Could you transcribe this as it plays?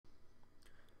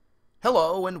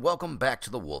Hello and welcome back to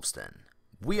the Wolf's Den.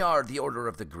 We are the Order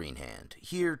of the Green Hand,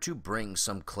 here to bring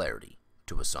some clarity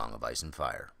to A Song of Ice and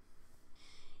Fire.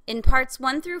 In parts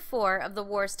 1 through 4 of the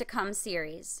Wars to Come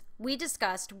series, we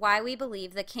discussed why we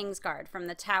believe the Kingsguard from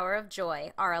the Tower of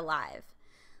Joy are alive,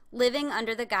 living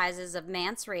under the guises of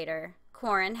Mance Rayder,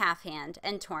 Qhorin Halfhand,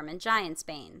 and Tormund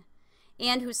Giantsbane,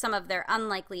 and who some of their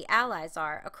unlikely allies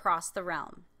are across the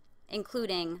realm,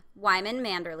 including Wyman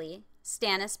Manderly,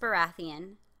 Stannis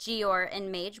Baratheon, Gior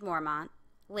and Mage Mormont,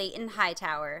 Leighton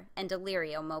Hightower, and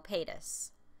Illyrio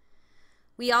Mopatis.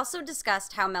 We also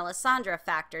discussed how Melisandre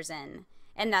factors in,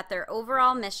 and that their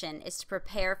overall mission is to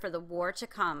prepare for the war to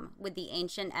come with the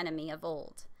ancient enemy of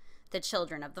old, the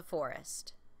Children of the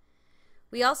Forest.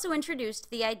 We also introduced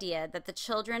the idea that the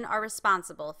children are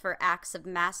responsible for acts of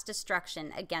mass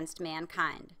destruction against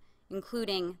mankind,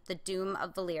 including the doom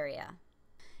of Valyria.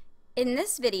 In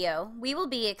this video, we will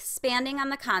be expanding on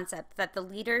the concept that the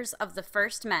leaders of the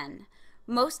First Men,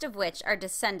 most of which are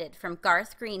descended from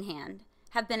Garth Greenhand,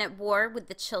 have been at war with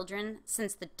the children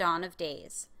since the dawn of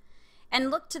days,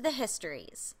 and look to the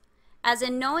histories, as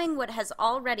in knowing what has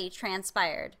already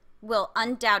transpired will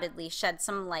undoubtedly shed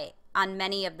some light on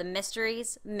many of the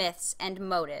mysteries, myths, and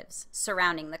motives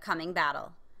surrounding the coming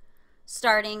battle,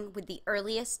 starting with the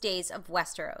earliest days of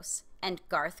Westeros and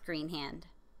Garth Greenhand.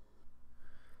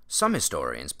 Some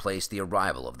historians place the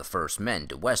arrival of the First Men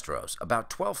to Westeros about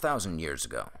 12,000 years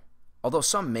ago, although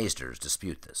some maesters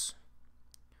dispute this.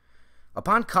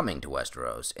 Upon coming to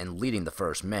Westeros and leading the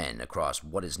First Men across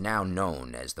what is now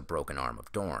known as the Broken Arm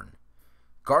of Dorne,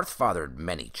 Garth fathered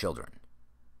many children,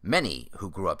 many who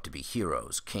grew up to be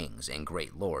heroes, kings, and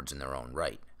great lords in their own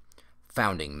right,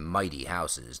 founding mighty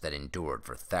houses that endured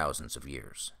for thousands of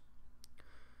years.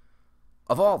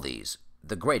 Of all these,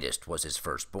 the greatest was his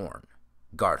firstborn,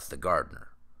 Garth the Gardener,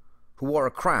 who wore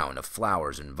a crown of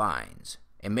flowers and vines,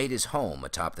 and made his home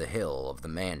atop the hill of the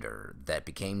Mander that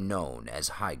became known as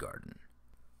Highgarden.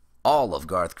 All of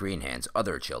Garth Greenhand's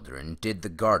other children did the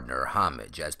Gardener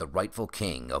homage as the rightful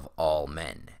king of all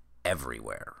men,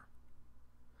 everywhere.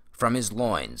 From his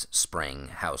loins sprang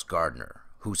House Gardener,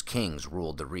 whose kings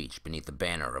ruled the Reach beneath the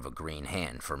banner of a green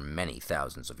hand for many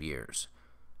thousands of years.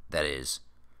 That is,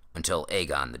 until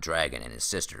Aegon the Dragon and his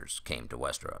sisters came to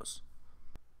Westeros.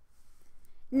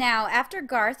 Now, after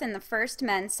Garth and the First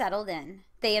Men settled in,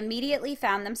 they immediately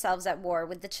found themselves at war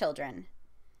with the children.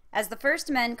 As the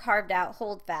First Men carved out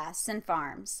holdfasts and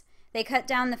farms, they cut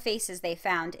down the faces they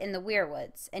found in the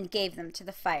weirwoods and gave them to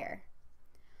the fire.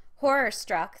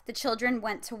 Horror-struck, the children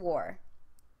went to war.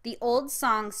 The old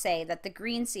songs say that the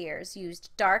Greenseers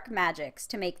used dark magics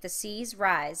to make the seas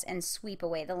rise and sweep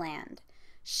away the land,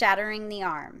 shattering the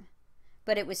arm.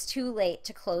 But it was too late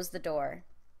to close the door.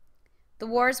 The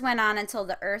wars went on until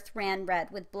the earth ran red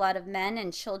with blood of men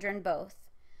and children both,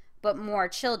 but more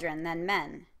children than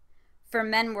men. For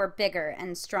men were bigger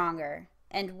and stronger,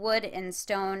 and wood and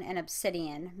stone and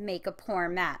obsidian make a poor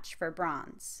match for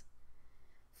bronze.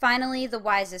 Finally, the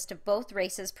wisest of both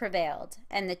races prevailed,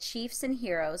 and the chiefs and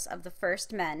heroes of the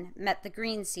First Men met the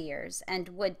Greenseers and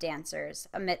wood dancers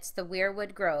amidst the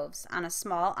weirwood groves on a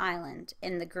small island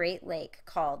in the great lake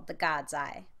called the God's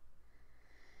Eye.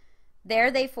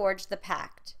 There they forged the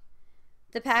pact.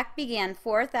 The pact began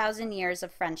 4,000 years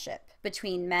of friendship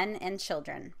between men and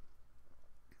children.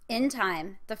 In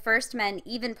time, the First Men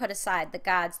even put aside the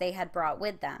gods they had brought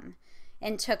with them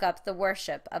and took up the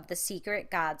worship of the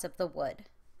secret gods of the wood.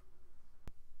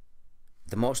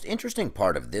 The most interesting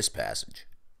part of this passage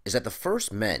is that the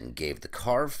First Men gave the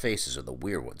carved faces of the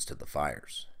weirwoods to the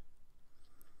fires.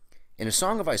 In A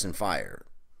Song of Ice and Fire,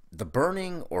 the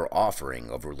burning or offering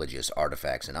of religious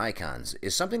artifacts and icons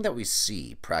is something that we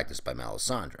see practiced by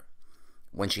Melisandre,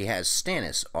 when she has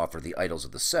Stannis offer the idols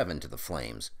of the Seven to the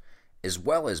flames, as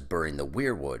well as burning the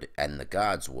weirwood and the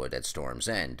God's Wood at Storm's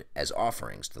End as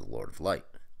offerings to the Lord of Light.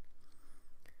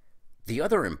 The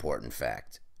other important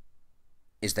fact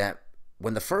is that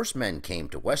when the First Men came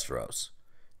to Westeros,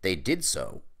 they did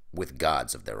so with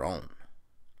gods of their own.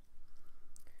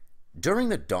 During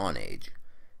the Dawn Age,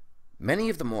 many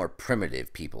of the more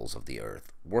primitive peoples of the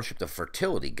earth worshipped a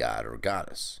fertility god or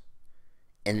goddess,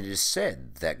 and it is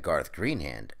said that Garth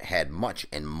Greenhand had much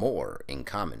and more in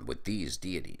common with these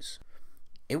deities.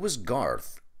 It was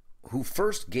Garth who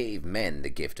first gave men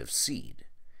the gift of seed,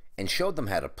 and showed them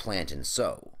how to plant and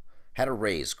sow, how to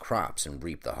raise crops and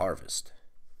reap the harvest.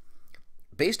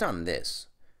 Based on this,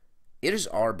 it is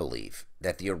our belief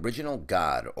that the original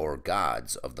god or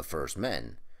gods of the First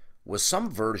Men was some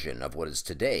version of what is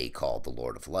today called the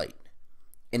Lord of Light,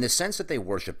 in the sense that they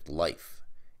worshipped life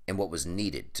and what was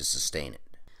needed to sustain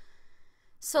it.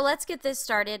 So let's get this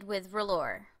started with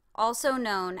R'hllor, also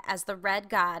known as the Red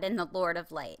God and the Lord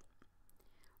of Light.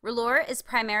 R'hllor is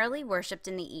primarily worshipped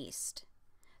in the East.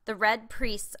 The Red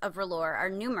Priests of R'hllor are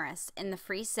numerous in the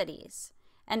Free Cities,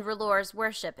 and R'hllor's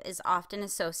worship is often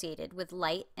associated with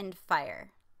light and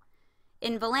fire.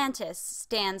 In Volantis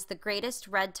stands the greatest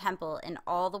red temple in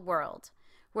all the world,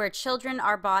 where children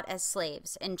are bought as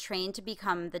slaves and trained to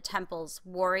become the temple's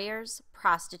warriors,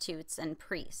 prostitutes, and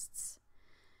priests.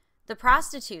 The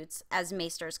prostitutes, as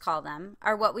maesters call them,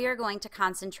 are what we are going to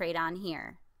concentrate on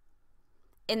here.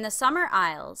 In the Summer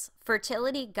Isles,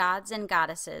 fertility gods and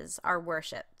goddesses are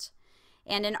worshipped,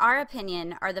 and in our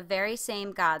opinion are the very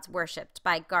same gods worshipped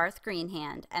by Garth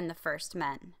Greenhand and the First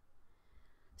Men.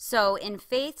 So in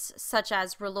faiths such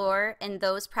as R'hllor and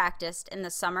those practiced in the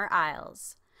Summer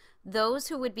Isles, those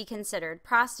who would be considered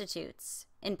prostitutes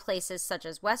in places such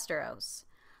as Westeros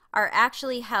are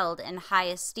actually held in high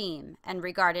esteem and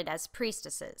regarded as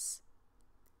priestesses.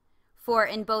 For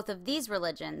in both of these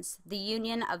religions, the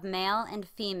union of male and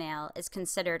female is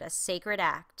considered a sacred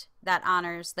act that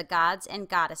honors the gods and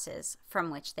goddesses from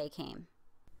which they came.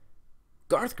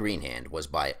 Garth Greenhand was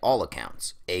by all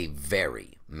accounts a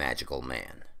very magical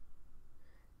man.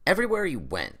 Everywhere he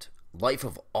went, life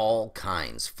of all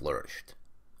kinds flourished.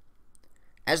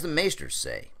 As the maesters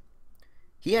say,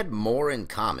 he had more in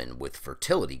common with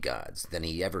fertility gods than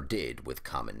he ever did with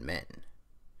common men.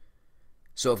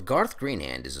 So if Garth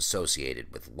Greenhand is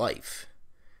associated with life,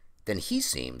 then he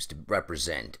seems to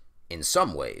represent, in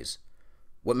some ways,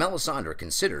 what Melisandre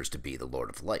considers to be the Lord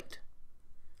of Light.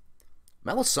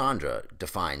 Melisandre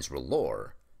defines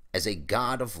R'hllor as a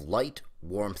god of light,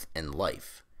 warmth, and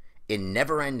life, in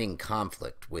never-ending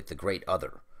conflict with the Great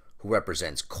Other, who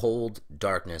represents cold,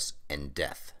 darkness, and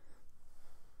death.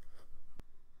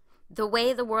 The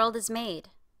way the world is made,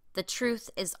 the truth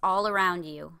is all around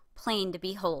you, plain to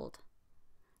behold.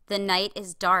 The night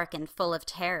is dark and full of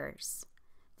terrors,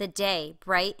 the day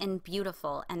bright and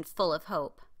beautiful and full of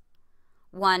hope.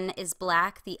 One is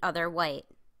black, the other white.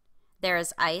 There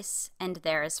is ice and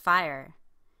there is fire,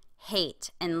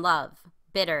 hate and love,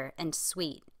 bitter and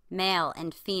sweet, male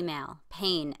and female,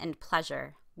 pain and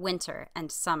pleasure, winter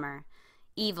and summer,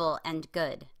 evil and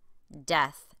good,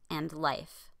 death and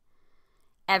life.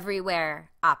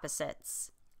 Everywhere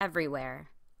opposites, everywhere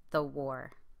the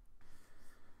war.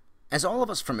 As all of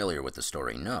us familiar with the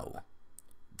story know,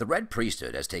 the Red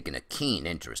Priesthood has taken a keen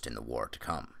interest in the war to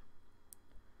come.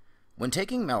 When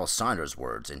taking Melisandre's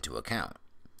words into account,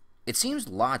 it seems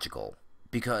logical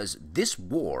because this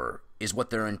war is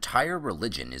what their entire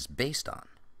religion is based on.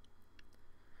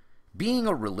 Being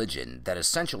a religion that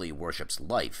essentially worships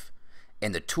life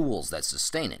and the tools that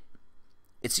sustain it,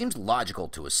 it seems logical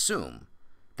to assume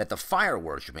that the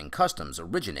fire-worshipping customs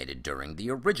originated during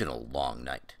the original Long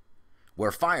Night,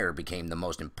 where fire became the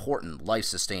most important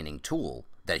life-sustaining tool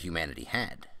that humanity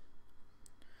had.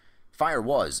 Fire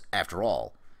was, after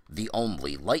all, the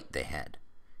only light they had.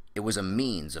 It was a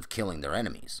means of killing their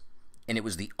enemies, and it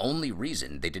was the only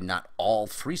reason they did not all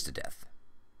freeze to death.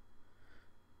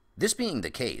 This being the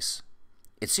case,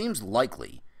 it seems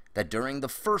likely that during the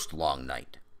first Long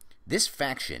Night, this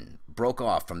faction broke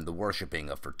off from the worshipping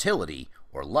of fertility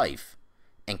or life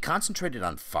and concentrated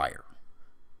on fire.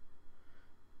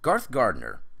 Garth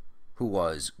Gardner, who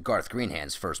was Garth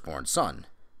Greenhand's firstborn son,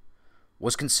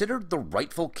 was considered the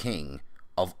rightful king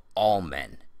of all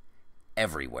men,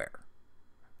 everywhere,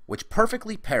 which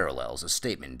perfectly parallels a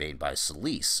statement made by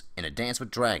Selyse in A Dance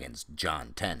with Dragons,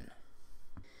 John 10.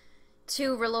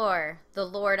 To R'hllor, the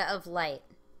Lord of Light,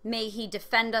 may he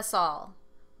defend us all,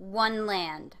 one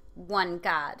land, one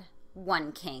God,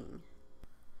 one king.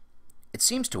 It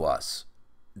seems to us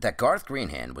that Garth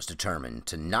Greenhand was determined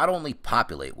to not only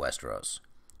populate Westeros,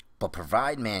 but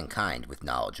provide mankind with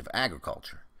knowledge of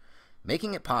agriculture,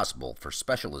 making it possible for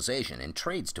specialization in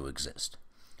trades to exist,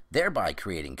 thereby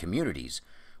creating communities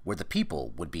where the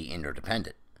people would be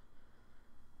interdependent.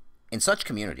 In such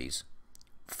communities,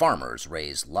 farmers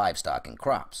raise livestock and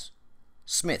crops,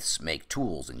 smiths make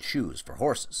tools and shoes for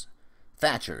horses,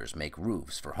 thatchers make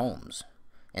roofs for homes,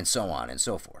 and so on and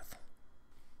so forth.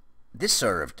 This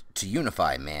served to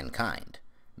unify mankind,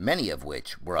 many of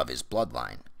which were of his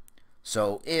bloodline.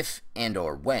 So if and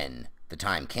or when the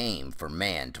time came for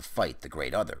man to fight the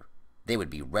Great Other, they would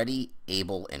be ready,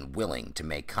 able, and willing to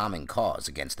make common cause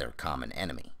against their common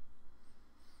enemy.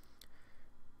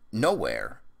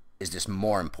 Nowhere is this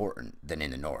more important than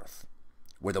in the North,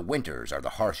 where the winters are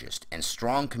the harshest and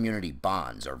strong community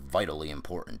bonds are vitally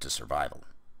important to survival.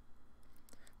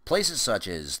 Places such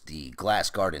as the glass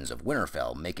gardens of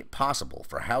Winterfell make it possible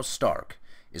for House Stark,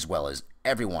 as well as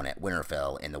everyone at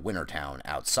Winterfell and the Wintertown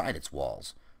outside its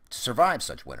walls, to survive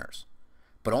such winters,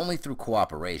 but only through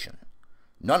cooperation,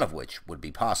 none of which would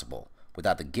be possible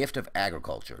without the gift of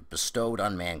agriculture bestowed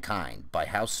on mankind by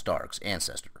House Stark's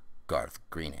ancestor, Garth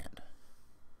Greenhand.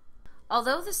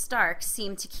 Although the Starks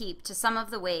seem to keep to some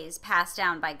of the ways passed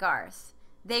down by Garth,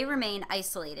 they remain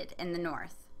isolated in the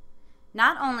north.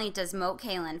 Not only does Moat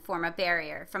Cailin form a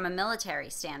barrier from a military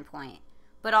standpoint,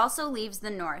 but also leaves the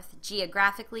north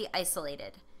geographically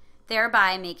isolated,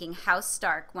 thereby making House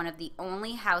Stark one of the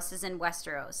only houses in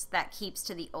Westeros that keeps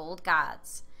to the old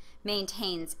gods,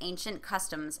 maintains ancient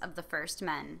customs of the First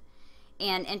Men,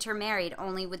 and intermarried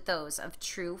only with those of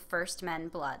true First Men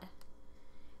blood.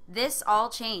 This all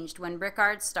changed when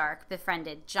Rickard Stark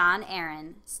befriended Jon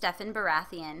Arryn, Steffan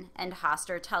Baratheon, and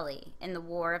Hoster Tully in the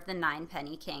War of the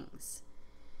Ninepenny Kings.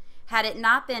 Had it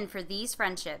not been for these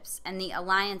friendships and the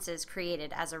alliances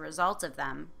created as a result of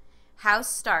them,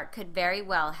 House Stark could very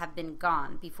well have been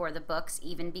gone before the books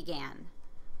even began.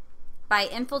 By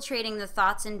infiltrating the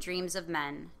thoughts and dreams of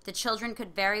men, the children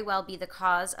could very well be the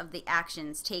cause of the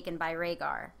actions taken by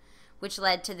Rhaegar, which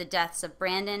led to the deaths of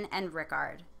Brandon and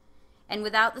Rickard. And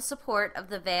without the support of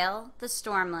the Vale, the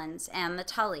Stormlands, and the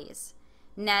Tullys,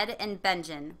 Ned and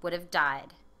Benjen would have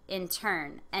died, in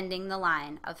turn ending the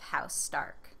line of House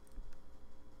Stark.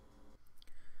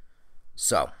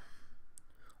 So,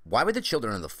 why would the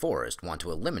Children of the Forest want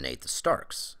to eliminate the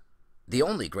Starks, the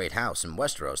only great house in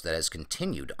Westeros that has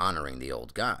continued honoring the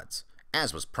old gods,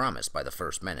 as was promised by the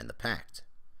First Men in the Pact?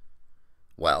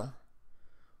 Well,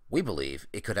 we believe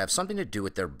it could have something to do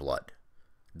with their blood,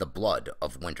 the blood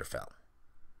of Winterfell.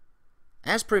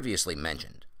 As previously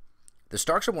mentioned, the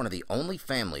Starks are one of the only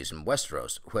families in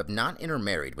Westeros who have not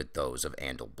intermarried with those of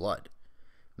Andal blood,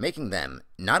 making them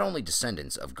not only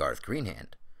descendants of Garth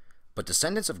Greenhand, but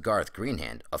descendants of Garth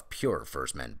Greenhand of pure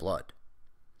First Men blood.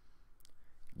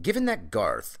 Given that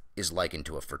Garth is likened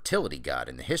to a fertility god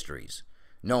in the histories,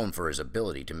 known for his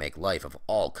ability to make life of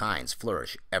all kinds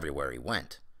flourish everywhere he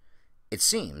went, it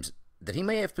seems that he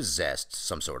may have possessed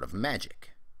some sort of magic.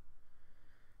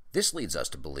 This leads us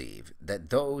to believe that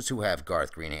those who have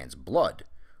Garth Greenhand's blood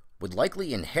would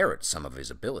likely inherit some of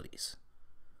his abilities.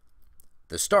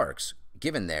 The Starks,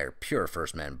 given their pure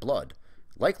First Men blood,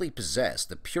 likely possess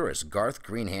the purest Garth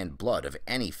Greenhand blood of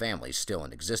any family still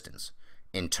in existence,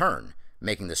 in turn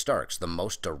making the Starks the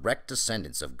most direct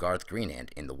descendants of Garth Greenhand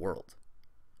in the world.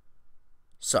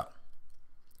 So,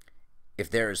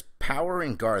 if there is power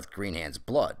in Garth Greenhand's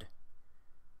blood,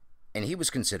 and he was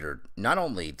considered not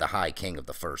only the High King of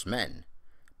the First Men,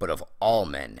 but of all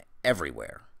men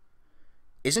everywhere,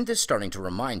 isn't this starting to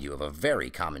remind you of a very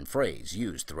common phrase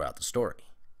used throughout the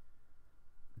story?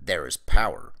 There is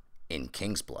power in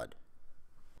King's blood.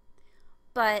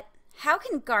 But how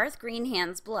can Garth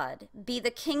Greenhand's blood be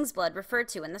the King's blood referred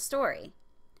to in the story?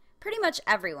 Pretty much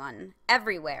everyone,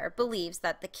 everywhere, believes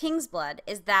that the King's blood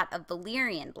is that of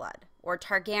Valyrian blood, or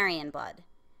Targaryen blood.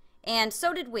 And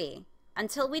so did we,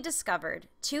 until we discovered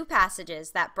two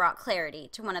passages that brought clarity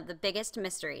to one of the biggest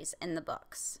mysteries in the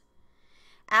books.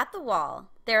 At the Wall,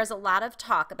 there is a lot of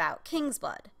talk about King's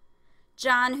blood.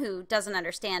 Jon, who doesn't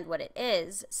understand what it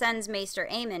is, sends Maester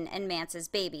Aemon and Mance's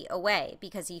baby away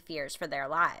because he fears for their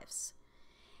lives.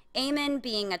 Aemon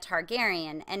being a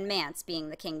Targaryen and Mance being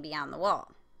the king beyond the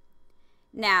wall.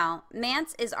 Now,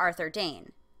 Mance is Arthur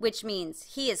Dayne, which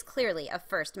means he is clearly of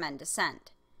First Men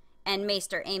descent. And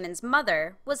Maester Aemon's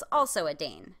mother was also a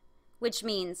Dane, which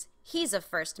means he's of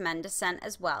First Men descent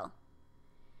as well.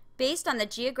 Based on the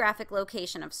geographic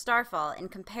location of Starfall in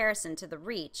comparison to the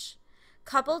Reach,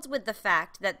 coupled with the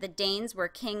fact that the Danes were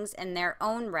kings in their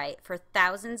own right for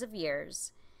thousands of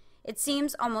years, it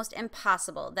seems almost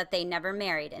impossible that they never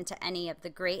married into any of the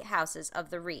great houses of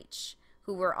the Reach,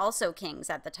 who were also kings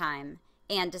at the time,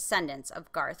 and descendants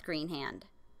of Garth Greenhand.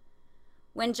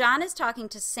 When Jon is talking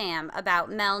to Sam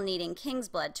about Mel needing King's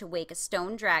blood to wake a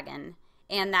stone dragon,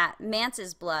 and that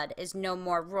Mance's blood is no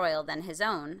more royal than his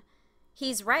own,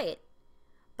 he's right.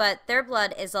 But their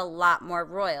blood is a lot more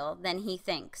royal than he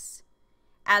thinks.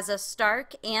 As a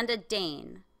Stark and a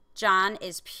Dane, Jon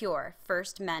is pure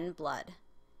First Men blood,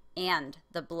 and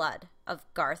the blood of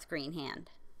Garth Greenhand.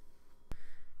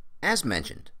 As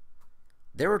mentioned,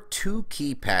 there are two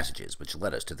key passages which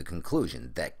led us to the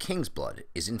conclusion that King's blood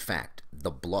is in fact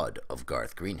the blood of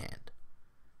Garth Greenhand.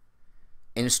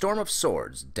 In Storm of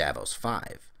Swords, Davos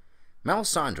 5,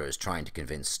 Melisandre is trying to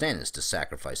convince Stannis to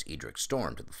sacrifice Edric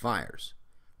Storm to the fires,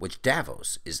 which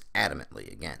Davos is adamantly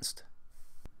against.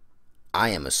 "I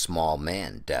am a small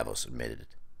man," Davos admitted.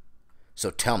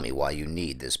 "So tell me why you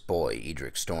need this boy,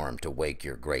 Edric Storm, to wake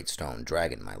your great stone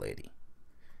dragon, my lady."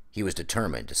 He was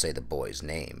determined to say the boy's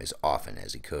name as often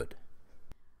as he could.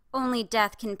 "Only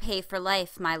death can pay for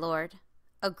life, my lord.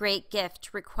 A great gift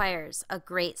requires a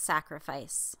great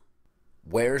sacrifice.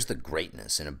 Where's the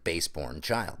greatness in a base-born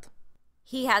child?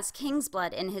 He has king's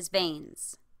blood in his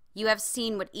veins. You have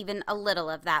seen what even a little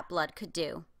of that blood could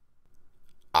do.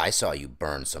 I saw you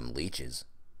burn some leeches.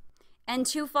 And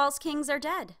 2 false kings are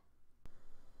dead.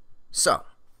 So,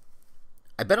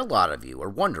 I bet a lot of you are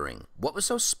wondering what was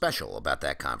so special about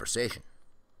that conversation.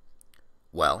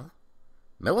 Well,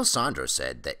 Melisandre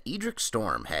said that Edric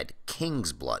Storm had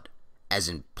king's blood, as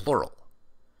in plural,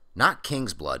 not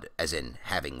king's blood as in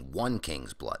having one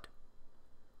king's blood.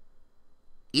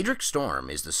 Edric Storm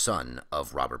is the son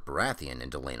of Robert Baratheon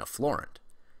and Delaena Florent,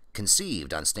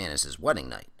 conceived on Stannis' wedding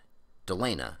night.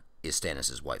 Delaena is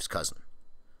Stannis' wife's cousin.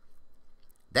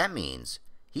 That means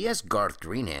he has Garth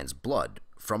Greenhand's blood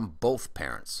from both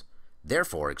parents,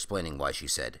 therefore explaining why she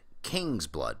said king's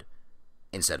blood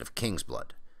instead of king's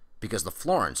blood, because the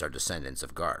Florents are descendants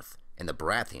of Garth, and the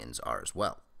Baratheons are as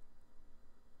well.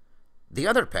 The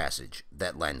other passage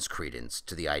that lends credence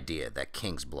to the idea that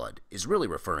king's blood is really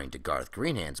referring to Garth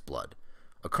Greenhand's blood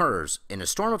occurs in A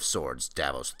Storm of Swords,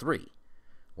 Davos 3,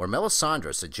 where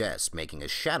Melisandre suggests making a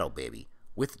shadow baby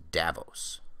with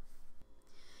Davos.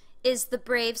 Is the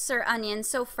brave Sir Onion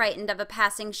so frightened of a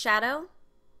passing shadow?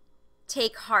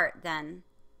 Take heart, then.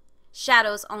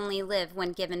 Shadows only live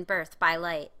when given birth by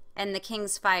light, and the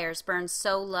king's fires burn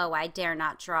so low I dare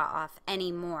not draw off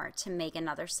any more to make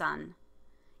another sun.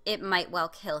 It might well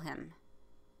kill him.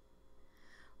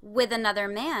 With another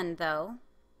man, though,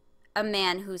 a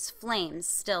man whose flames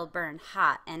still burn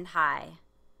hot and high.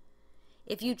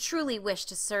 If you truly wish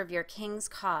to serve your king's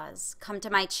cause, come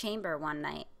to my chamber one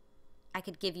night. I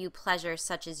could give you pleasure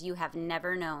such as you have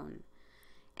never known,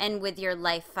 and with your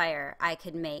life fire I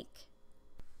could make.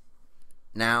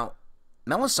 Now,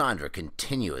 Melisandre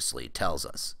continuously tells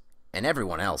us, and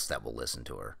everyone else that will listen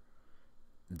to her,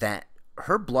 that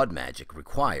her blood magic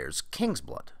requires king's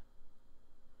blood.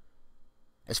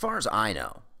 As far as I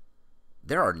know,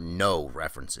 there are no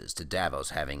references to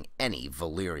Davos having any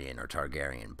Valyrian or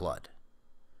Targaryen blood.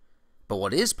 But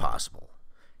what is possible,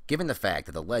 given the fact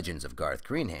that the legends of Garth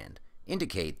Greenhand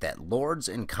indicate that lords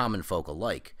and common folk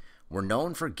alike were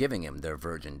known for giving him their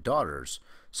virgin daughters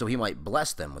so he might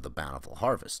bless them with a bountiful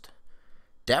harvest,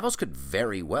 Davos could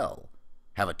very well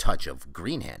have a touch of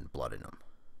Greenhand blood in him.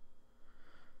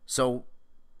 So,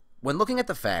 when looking at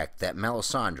the fact that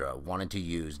Melisandre wanted to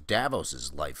use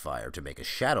Davos' life fire to make a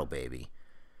shadow baby,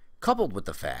 coupled with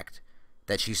the fact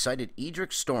that she cited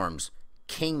Edric Storm's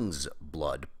king's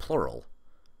blood, plural,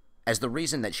 as the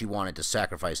reason that she wanted to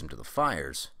sacrifice him to the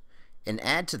fires, and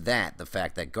add to that the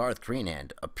fact that Garth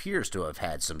Greenhand appears to have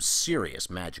had some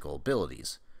serious magical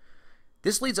abilities,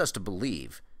 this leads us to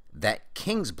believe that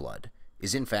king's blood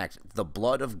is in fact the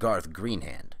blood of Garth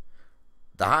Greenhand,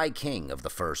 the High King of the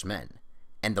First Men,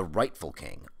 and the rightful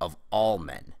king of all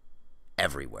men,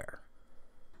 everywhere.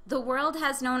 The world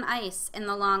has known ice in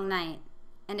the long night,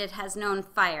 and it has known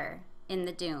fire in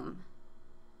the doom.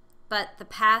 But the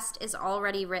past is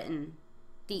already written,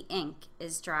 the ink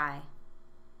is dry.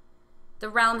 The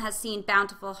realm has seen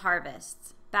bountiful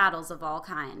harvests, battles of all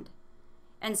kind,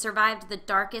 and survived the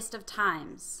darkest of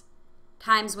times,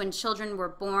 times when children were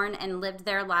born and lived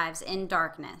their lives in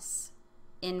darkness,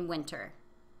 in winter.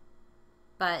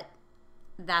 But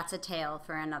that's a tale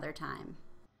for another time.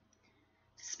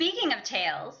 Speaking of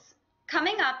tales,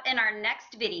 coming up in our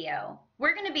next video,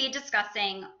 we're going to be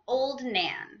discussing Old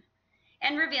Nan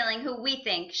and revealing who we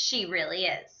think she really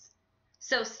is.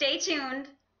 So stay tuned,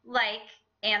 like,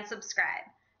 and subscribe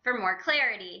for more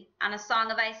clarity on A Song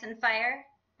of Ice and Fire,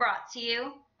 brought to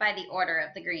you by the Order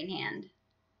of the Green Hand.